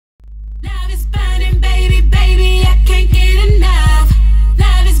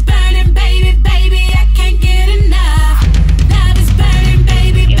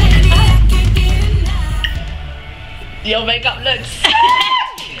your makeup looks.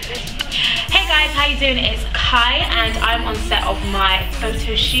 Hey guys, how you doing? It's Kai and I'm on set of my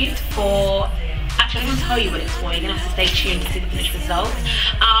photo shoot for... Actually, I'm going to tell you what it's for. You're going to have to stay tuned to see the finished results.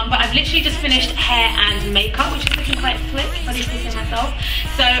 But I've literally just finished hair and makeup, which is looking quite slick, if I do say so myself.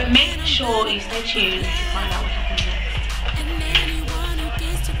 So make sure you stay tuned to find out what happens next.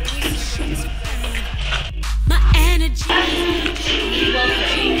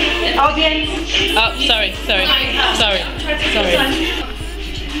 Audience. Oh, sorry. Does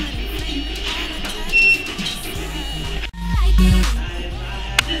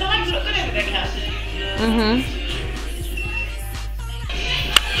the lights look good over there, Kat?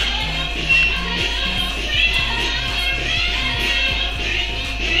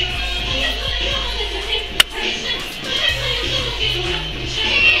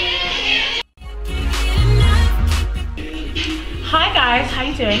 Hi guys, how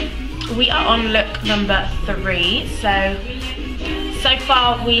you doing? We are on look number 3. So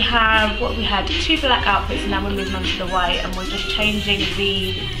far we have, what we had, 2 black outfits, and now we're moving on to the white, and we're just changing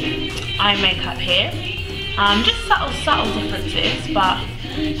the eye makeup here. Just subtle differences, but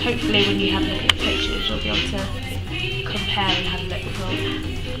hopefully when you have a look at the pictures you'll be able to compare and have a look for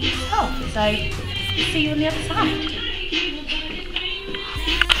yourself. So see you on the other side.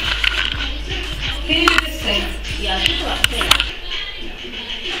 Can you do this thing? Yeah, I think that's it.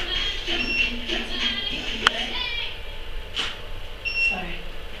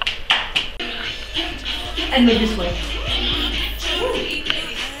 And move this way.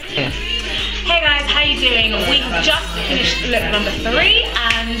 Yeah. Hey guys, how you doing? We've just finished look number 3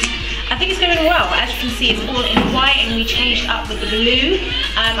 and I think it's going well. As you can see, it's all in white and we changed up with the blue.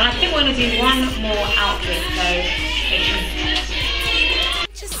 And I think we're going to do one more outfit, so stay tuned.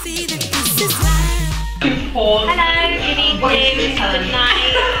 Hello, good evening, good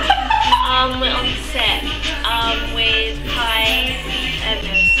night. We're on set with Kai.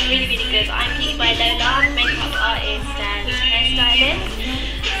 Really good. I'm Beauty by Lola, makeup artist and hairstylist.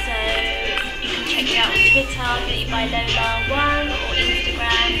 So you can check me out on Twitter, Beauty by Lola 1 or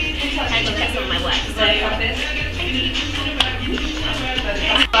Instagram, and check out some of my work. So